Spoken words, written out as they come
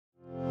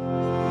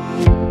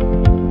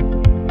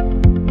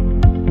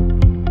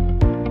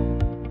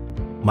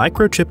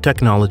MICROCHIP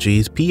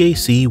Technology's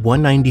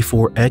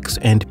PAC194x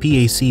and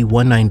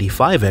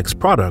PAC195x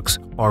products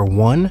are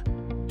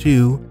 1,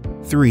 2,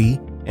 3,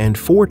 and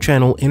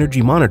 4-channel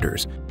energy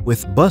monitors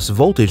with bus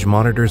voltage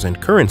monitors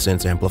and current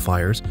sense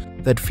amplifiers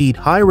that feed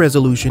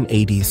high-resolution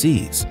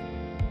ADCs.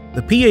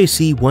 The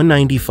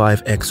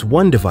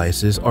PAC195x1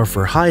 devices are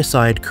for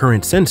high-side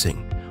current sensing,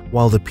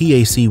 while the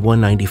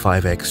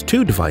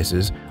PAC195x2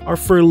 devices are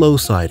for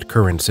low-side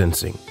current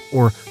sensing,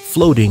 or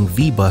floating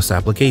V-bus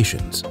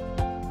applications.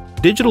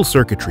 Digital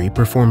circuitry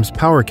performs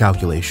power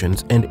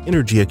calculations and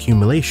energy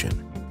accumulation.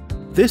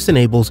 This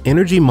enables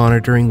energy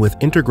monitoring with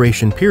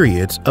integration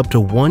periods up to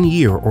 1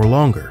 year or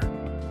longer.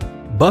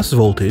 Bus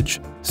voltage,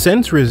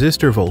 sense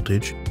resistor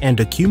voltage, and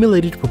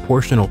accumulated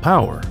proportional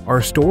power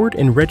are stored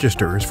in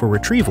registers for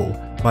retrieval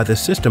by the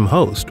system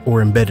host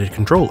or embedded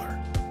controller.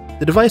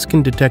 The device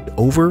can detect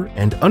over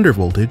and under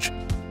voltage,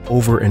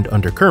 over and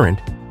under current,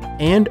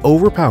 and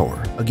over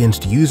power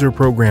against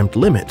user-programmed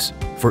limits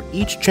for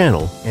each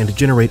channel and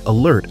generate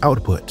alert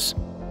outputs.